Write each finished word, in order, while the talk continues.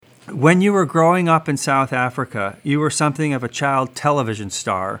When you were growing up in South Africa, you were something of a child television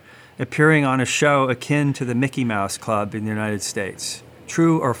star, appearing on a show akin to the Mickey Mouse Club in the United States.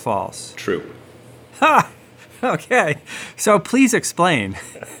 True or false? True. Ha! Okay. So please explain.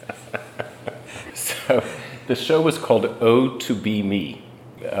 So the show was called Oh to Be Me,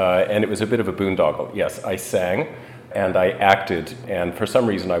 and it was a bit of a boondoggle. Yes, I sang and I acted, and for some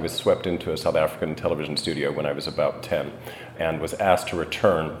reason I was swept into a South African television studio when I was about 10 and was asked to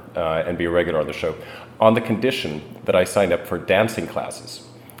return and be a regular on the show on the condition that I signed up for dancing classes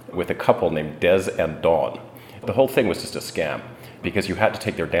with a couple named Des and Dawn. The whole thing was just a scam because you had to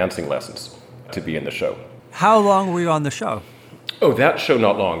take their dancing lessons to be in the show. How long were you on the show? Oh, that show,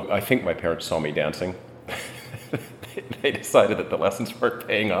 not long. I think my parents saw me dancing. They decided that the lessons weren't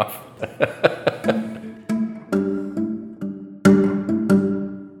paying off.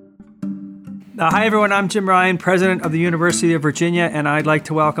 Hi, everyone. I'm Jim Ryan, president of the University of Virginia, and I'd like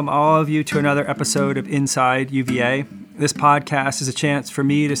to welcome all of you to another episode of Inside UVA. This podcast is a chance for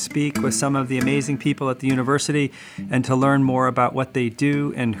me to speak with some of the amazing people at the university and to learn more about what they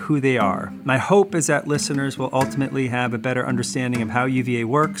do and who they are. My hope is that listeners will ultimately have a better understanding of how UVA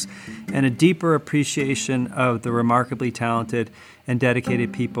works and a deeper appreciation of the remarkably talented and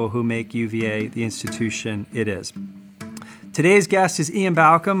dedicated people who make UVA the institution it is. Today's guest is Ian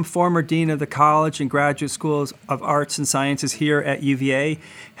Baucom, former dean of the College and Graduate Schools of Arts and Sciences here at UVA,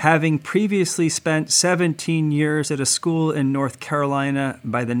 having previously spent 17 years at a school in North Carolina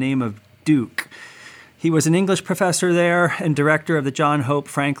by the name of Duke. He was an English professor there and director of the John Hope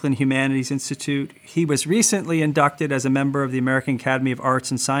Franklin Humanities Institute. He was recently inducted as a member of the American Academy of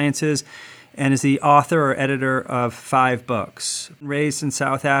Arts and Sciences and is the author or editor of 5 books. Raised in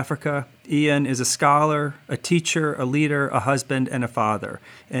South Africa, Ian is a scholar, a teacher, a leader, a husband, and a father.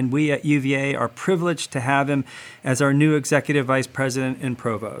 And we at UVA are privileged to have him as our new executive vice president and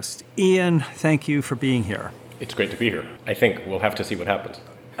provost. Ian, thank you for being here. It's great to be here. I think we'll have to see what happens.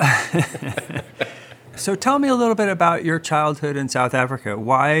 So tell me a little bit about your childhood in South Africa.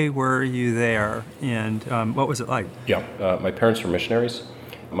 Why were you there, and what was it like? Yeah, my parents were missionaries.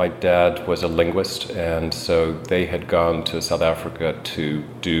 My dad was a linguist, and so they had gone to South Africa to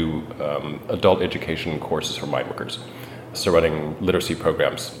do adult education courses for mine workers. So running literacy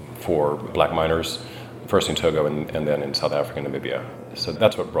programs for black miners, first in Togo and then in South Africa and Namibia. So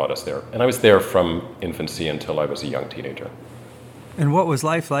that's what brought us there. And I was there from infancy until I was a young teenager. And what was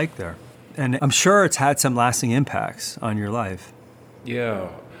life like there? And I'm sure it's had some lasting impacts on your life. Yeah.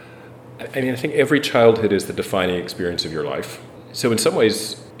 I mean, I think every childhood is the defining experience of your life. So in some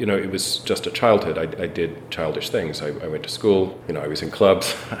ways, it was just a childhood. I did childish things. I went to school, I was in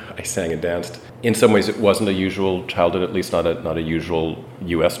clubs, I sang and danced. In some ways, it wasn't a usual childhood, at least not a usual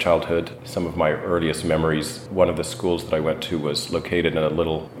U.S. childhood. Some of my earliest memories, one of the schools that I went to was located in a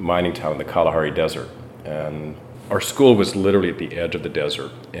little mining town in the Kalahari Desert. And our school was literally at the edge of the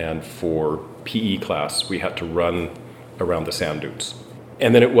desert. And for PE class, we had to run around the sand dunes.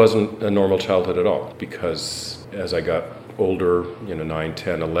 And then it wasn't a normal childhood at all, because as I got older, 9,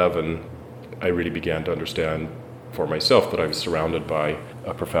 10, 11, I really began to understand for myself that I was surrounded by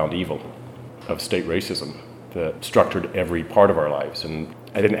a profound evil of state racism that structured every part of our lives. And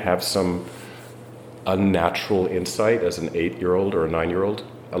I didn't have some unnatural insight as an 8-year-old or a 9-year-old.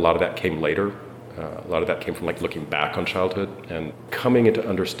 A lot of that came later. A lot of that came from looking back on childhood and coming into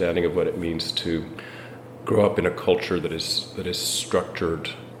understanding of what it means to grow up in a culture that is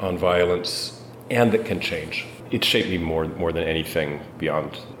structured on violence and that can change. It shaped me more than anything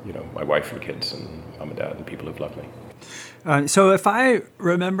beyond, my wife and kids and mom and dad and people who've loved me. So if I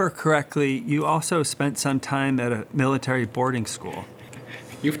remember correctly, you also spent some time at a military boarding school.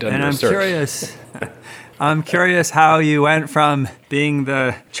 You've done and research. I'm curious how you went from being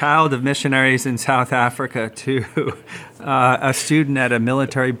the child of missionaries in South Africa to a student at a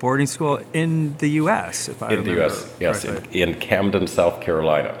military boarding school in the U.S., if I remember. In the U.S., yes, in Camden, South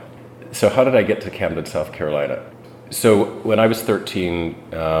Carolina. So how did I get to Camden, South Carolina? So when I was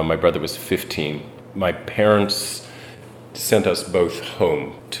 13, my brother was 15. My parents sent us both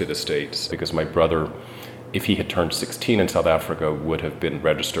home to the States because my brother, if he had turned 16 in South Africa, would have been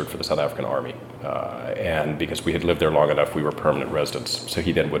registered for the South African Army. And because we had lived there long enough, we were permanent residents. So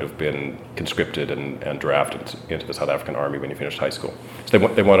he then would have been conscripted and drafted into the South African Army when he finished high school. So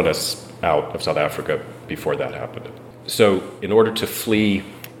they wanted us out of South Africa before that happened. So in order to flee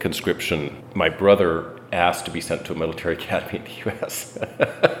conscription, my brother asked to be sent to a military academy in the U.S.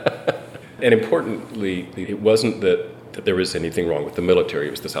 And importantly, it wasn't that there was anything wrong with the military,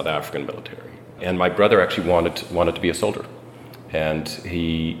 it was the South African military. And my brother actually wanted to be a soldier, and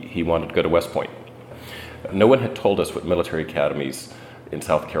he wanted to go to West Point. No one had told us what military academies in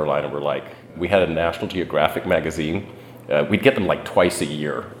South Carolina were like. We had a National Geographic magazine. We'd get them like twice a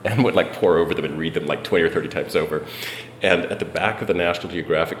year and would like pore over them and read them like 20 or 30 times over. And at the back of the National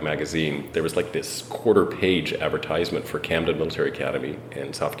Geographic magazine, there was like this quarter-page advertisement for Camden Military Academy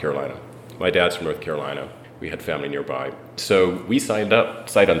in South Carolina. My dad's from North Carolina. We had family nearby. So we signed up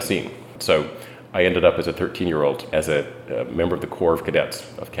sight unseen. So I ended up as a 13-year-old as a member of the Corps of Cadets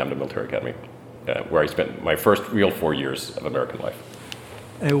of Camden Military Academy, where I spent my first real 4 years of American life.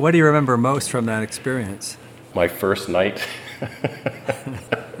 And what do you remember most from that experience? My first night.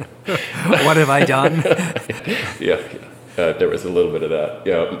 What have I done? Yeah. There was a little bit of that.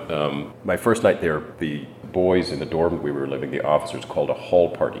 Yeah. My first night there, the boys in the dorm we were living, the officers called a hall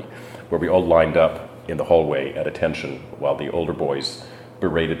party, where we all lined up in the hallway at attention while the older boys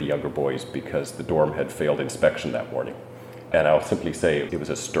berated the younger boys because the dorm had failed inspection that morning. And I'll simply say it was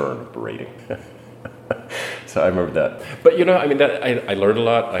a stern berating. So I remember that. But, I learned a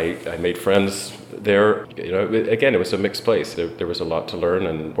lot. I made friends there. Again, it was a mixed place. There was a lot to learn,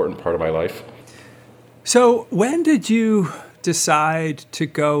 an important part of my life. So when did you decide to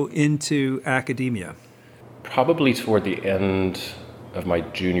go into academia? Probably toward the end of my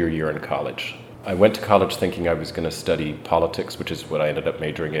junior year in college. I went to college thinking I was going to study politics, which is what I ended up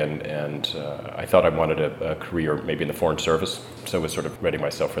majoring in, and I thought I wanted a career maybe in the Foreign Service, so I was sort of readying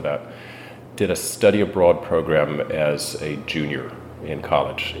myself for that. Did a study abroad program as a junior in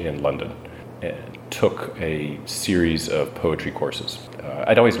college in London, and took a series of poetry courses.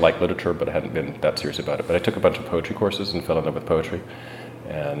 I'd always liked literature, but I hadn't been that serious about it. But I took a bunch of poetry courses and fell in love with poetry,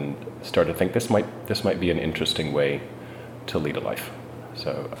 and started to think this might be an interesting way to lead a life.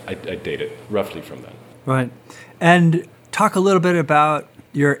 So I dated roughly from that. Right. And talk a little bit about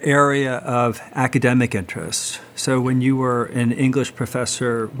your area of academic interest. So when you were an English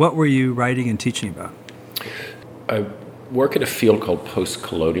professor, what were you writing and teaching about? I work in a field called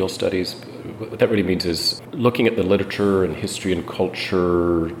post-colonial studies. What that really means is looking at the literature and history and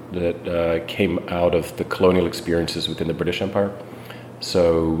culture that came out of the colonial experiences within the British Empire.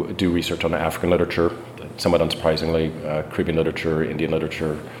 So do research on African literature, somewhat unsurprisingly, Caribbean literature, Indian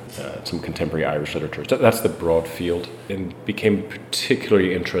literature, some contemporary Irish literature. So that's the broad field, and became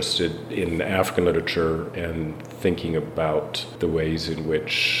particularly interested in African literature and thinking about the ways in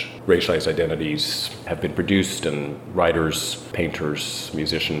which racialized identities have been produced, and writers, painters,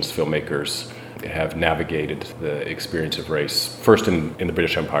 musicians, filmmakers have navigated the experience of race, first in the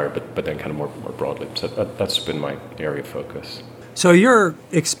British Empire, but then kind of more broadly. So that's been my area of focus. So your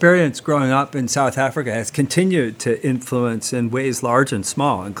experience growing up in South Africa has continued to influence in ways large and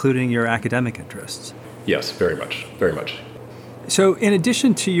small, including your academic interests. Yes, very much, very much. So in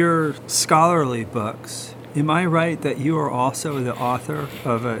addition to your scholarly books, am I right that you are also the author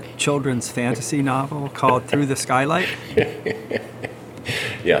of a children's fantasy novel called Through the Skylight?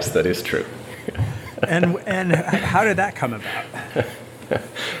 Yes, that is true. And how did that come about?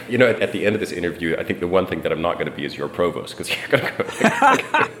 At the end of this interview, I think the one thing that I'm not going to be is your provost, because you're going to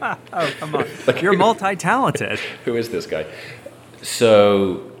go. Oh, come on. You're multi-talented. Who is this guy?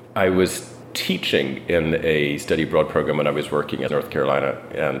 So I was teaching in a study abroad program when I was working in North Carolina,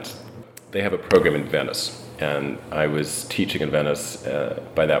 and they have a program in Venice. And I was teaching in Venice.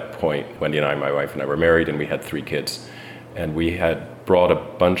 By that point, Wendy and I, my wife and I, were married, and we had 3 kids. And we had brought a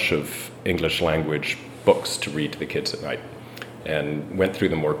bunch of English language books to read to the kids at night, and went through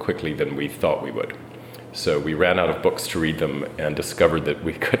them more quickly than we thought we would. So we ran out of books to read them and discovered that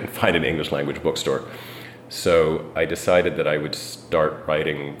we couldn't find an English language bookstore. So I decided that I would start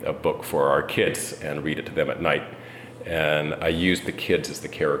writing a book for our kids and read it to them at night. And I used the kids as the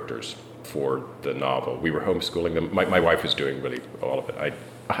characters for the novel. We were homeschooling them. My wife was doing really all of it.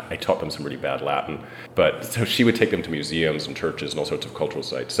 I taught them some really bad Latin. But so she would take them to museums and churches and all sorts of cultural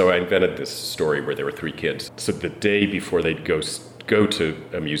sites. So I invented this story where there were 3 kids. So the day before they'd go to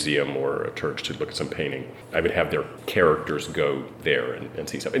a museum or a church to look at some painting, I would have their characters go there and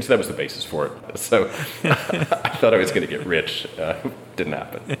see something. And so that was the basis for it. So I thought I was going to get rich. Didn't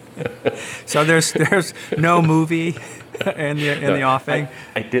happen. So there's no movie in the offing?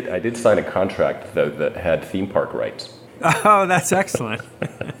 I did sign a contract, though, that had theme park rights. Oh, that's excellent.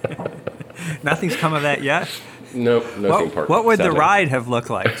 Nothing's come of that yet? No theme park. What would the ride have looked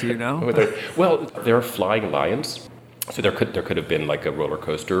like, do you know? Well, there are flying lions. So there could have been like a roller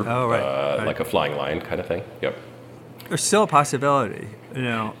coaster, right. Like a flying lion kind of thing. Yep. There's still a possibility.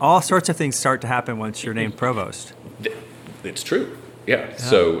 All sorts of things start to happen once you're named provost. It's true. Yeah.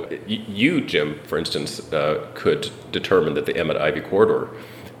 So you, Jim, for instance, could determine that the Emmett Ivy corridor,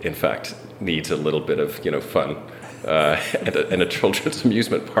 in fact, needs a little bit of fun and a children's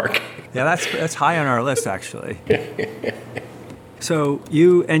amusement park. Yeah, that's high on our list, actually. So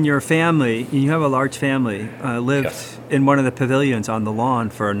you and your family, you have a large family, lived Yes. in one of the pavilions on the lawn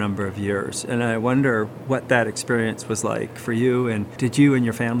for a number of years. And I wonder what that experience was like for you. And did you and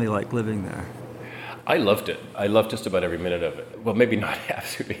your family like living there? I loved it. I loved just about every minute of it. Well, maybe not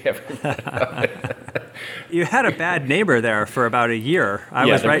absolutely every minute of it. You had a bad neighbor there for about a year. I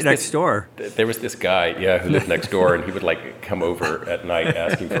was right next door. There was this guy, who lived next door, and he would come over at night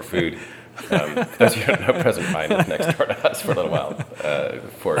asking for food. Those of you who don't know, President Biden lived next door to us for a little while,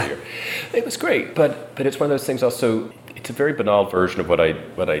 for a year. It was great, but it's one of those things also. It's a very banal version of what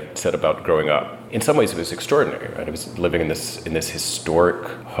I said about growing up. In some ways, it was extraordinary. Right? I was living in this historic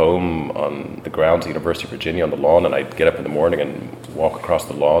home on the grounds of the University of Virginia on the lawn, and I'd get up in the morning and walk across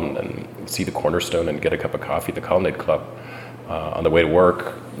the lawn and see the Cornerstone and get a cup of coffee at the Colonnade Club on the way to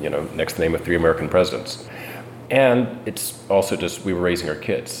work. Next to the name of 3 American presidents. And it's also just we were raising our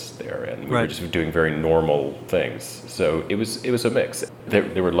kids there, and we were just doing very normal things. So it was a mix.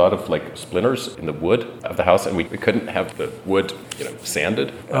 There were a lot of splinters in the wood of the house, and we couldn't have the wood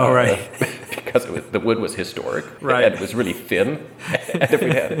sanded. Oh, right. Because the wood was historic, right? And it was really thin. And if we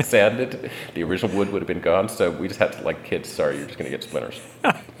had it sanded, the original wood would have been gone. So we just had to kids, sorry, you're just going to get splinters.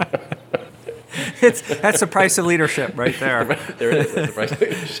 That's the price of leadership right there. There it is. That's the price of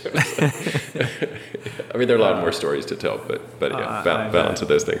leadership. I mean, there are a lot more stories to tell, but yeah, balance of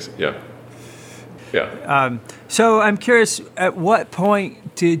those things. Yeah. So I'm curious, at what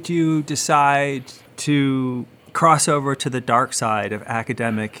point did you decide to cross over to the dark side of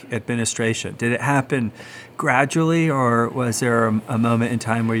academic administration? Did it happen gradually, or was there a moment in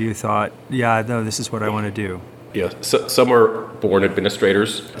time where you thought, yeah, no, this is what I want to do? Yeah, so some are born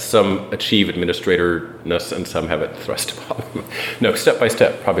administrators, some achieve administratorness, and some have it thrust upon them. No, step by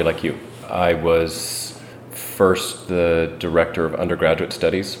step, probably like you. I was first the director of undergraduate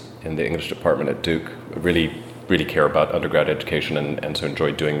studies in the English department at Duke. I really care about undergraduate education and so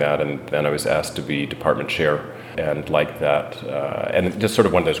enjoyed doing that. And then I was asked to be department chair and liked that. And just sort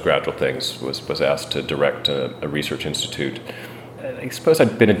of one of those gradual things was asked to direct a research institute. I suppose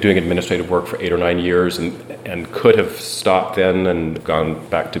I'd been doing administrative work for 8 or 9 years and could have stopped then and gone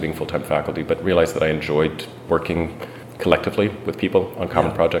back to being full-time faculty, but realized that I enjoyed working collectively with people on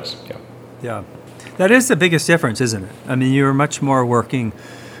common projects. Yeah. That is the biggest difference, isn't it? I mean, you're much more working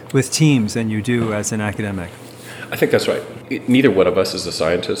with teams than you do as an academic. I think that's right. Neither one of us is a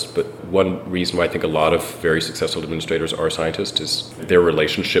scientist, but one reason why I think a lot of very successful administrators are scientists is their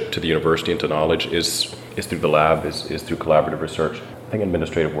relationship to the university and to knowledge is through the lab, is through collaborative research. I think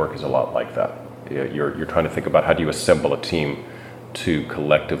administrative work is a lot like that. You're trying to think about how do you assemble a team to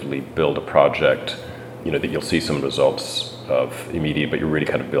collectively build a project, that you'll see some results of immediate, but you're really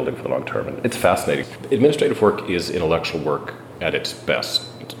kind of building for the long term. And it's fascinating. Administrative work is intellectual work at its best.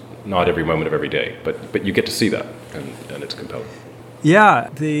 Not every moment of every day, but you get to see that, and it's compelling. Yeah,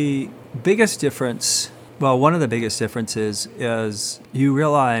 the biggest difference, well, one of the biggest differences is you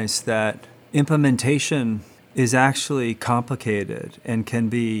realize that implementation is actually complicated and can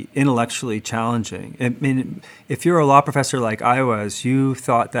be intellectually challenging. I mean, if you're a law professor like I was, you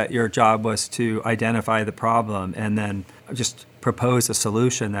thought that your job was to identify the problem and then just propose a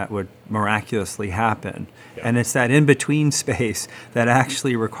solution that would miraculously happen. Yeah. And it's that in-between space that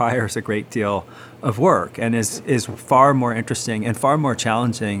actually requires a great deal of work and is far more interesting and far more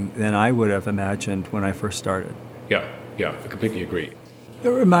challenging than I would have imagined when I first started. Yeah, I completely agree. It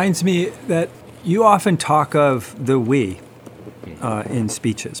reminds me that you often talk of the we in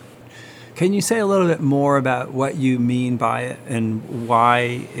speeches. Can you say a little bit more about what you mean by it and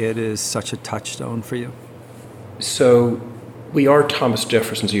why it is such a touchstone for you? So we are Thomas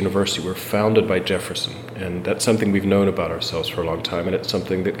Jefferson's University. We're founded by Jefferson, and that's something we've known about ourselves for a long time, and it's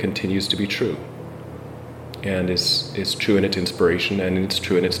something that continues to be true, and is true in its inspiration, and it's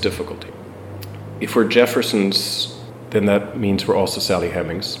true in its difficulty. If we're Jefferson's, then that means we're also Sally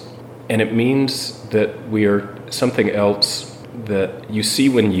Hemings, and it means that we are something else that you see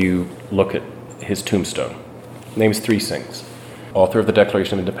when you look at his tombstone. Names 3 things: author of the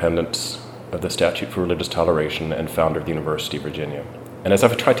Declaration of Independence, of the Statute for Religious Toleration, and founder of the University of Virginia. And as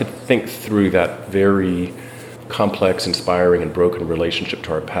I've tried to think through that very complex, inspiring, and broken relationship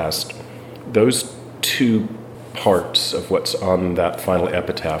to our past, those 2 parts of what's on that final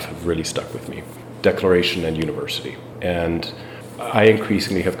epitaph have really stuck with me: Declaration and University. And I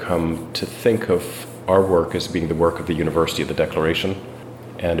increasingly have come to think of our work as being the work of the University of the Declaration.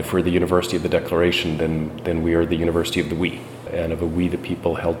 And if we're the University of the Declaration, then we are the University of the We, and of a we the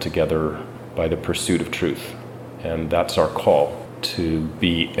people held together by the pursuit of truth. And that's our call, to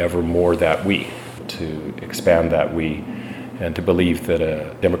be ever more that we, to expand that we, and to believe that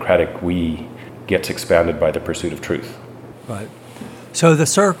a democratic we gets expanded by the pursuit of truth. Right. So the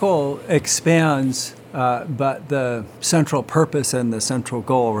circle expands, but the central purpose and the central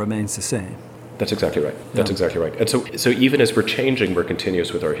goal remains the same. That's exactly right. That's exactly right. And so even as we're changing, we're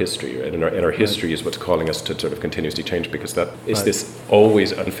continuous with our history, right? And our history is what's calling us to sort of continuously change, because that is this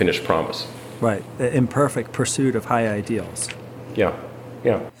always unfinished promise. Right, the imperfect pursuit of high ideals. Yeah.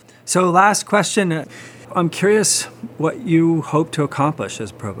 So last question, I'm curious what you hope to accomplish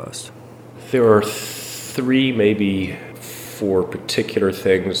as provost. There are 3, maybe 4 particular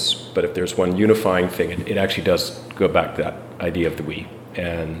things, but if there's one unifying thing, it actually does go back to that idea of the we.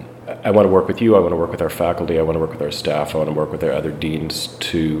 And I want to work with you, I want to work with our faculty, I want to work with our staff, I want to work with our other deans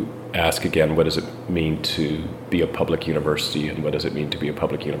to ask again, what does it mean to be a public university, and what does it mean to be a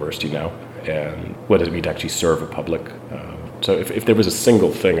public university now, and what does it mean to actually serve a public? So if there was a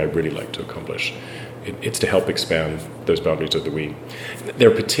single thing I'd really like to accomplish, it's to help expand those boundaries of the we. There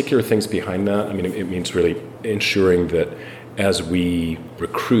are particular things behind that. I mean, it means really ensuring that as we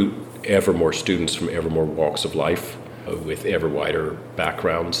recruit ever more students from ever more walks of life, with ever wider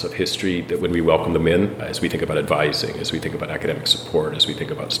backgrounds of history, that when we welcome them in, as we think about advising, as we think about academic support, as we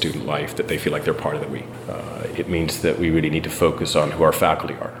think about student life, that they feel like they're part of the we. It means that we really need to focus on who our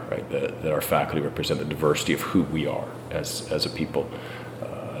faculty are, right? That our faculty represent the diversity of who we are as a people.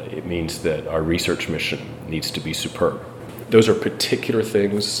 It means that our research mission needs to be superb. Those are particular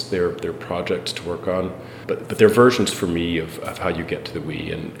things, they're projects to work on, but they're versions for me of how you get to the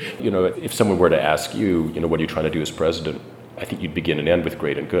we. And, if someone were to ask you, what are you trying to do as president, I think you'd begin and end with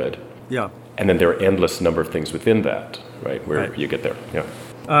great and good. Yeah. And then there are endless number of things within that, right, where you get there. Yeah.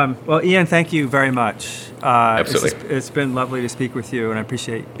 Well, Ian, thank you very much. Absolutely. It's been lovely to speak with you, and I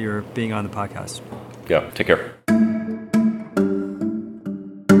appreciate your being on the podcast. Yeah, take care.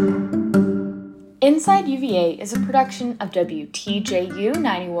 Inside UVA is a production of WTJU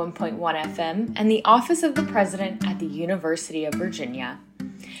 91.1 FM and the Office of the President at the University of Virginia.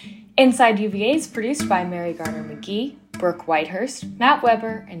 Inside UVA is produced by Mary Garner McGee, Brooke Whitehurst, Matt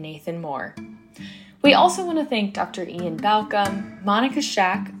Weber, and Nathan Moore. We also want to thank Dr. Ian Balcom, Monica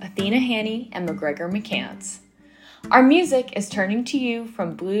Schack, Athena Haney, and McGregor McCants. Our music is Turning to You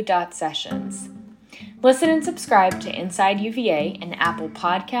from Blue Dot Sessions. Listen and subscribe to Inside UVA in Apple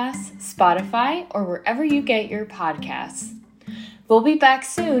Podcasts, Spotify, or wherever you get your podcasts. We'll be back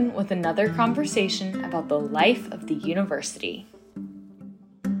soon with another conversation about the life of the university.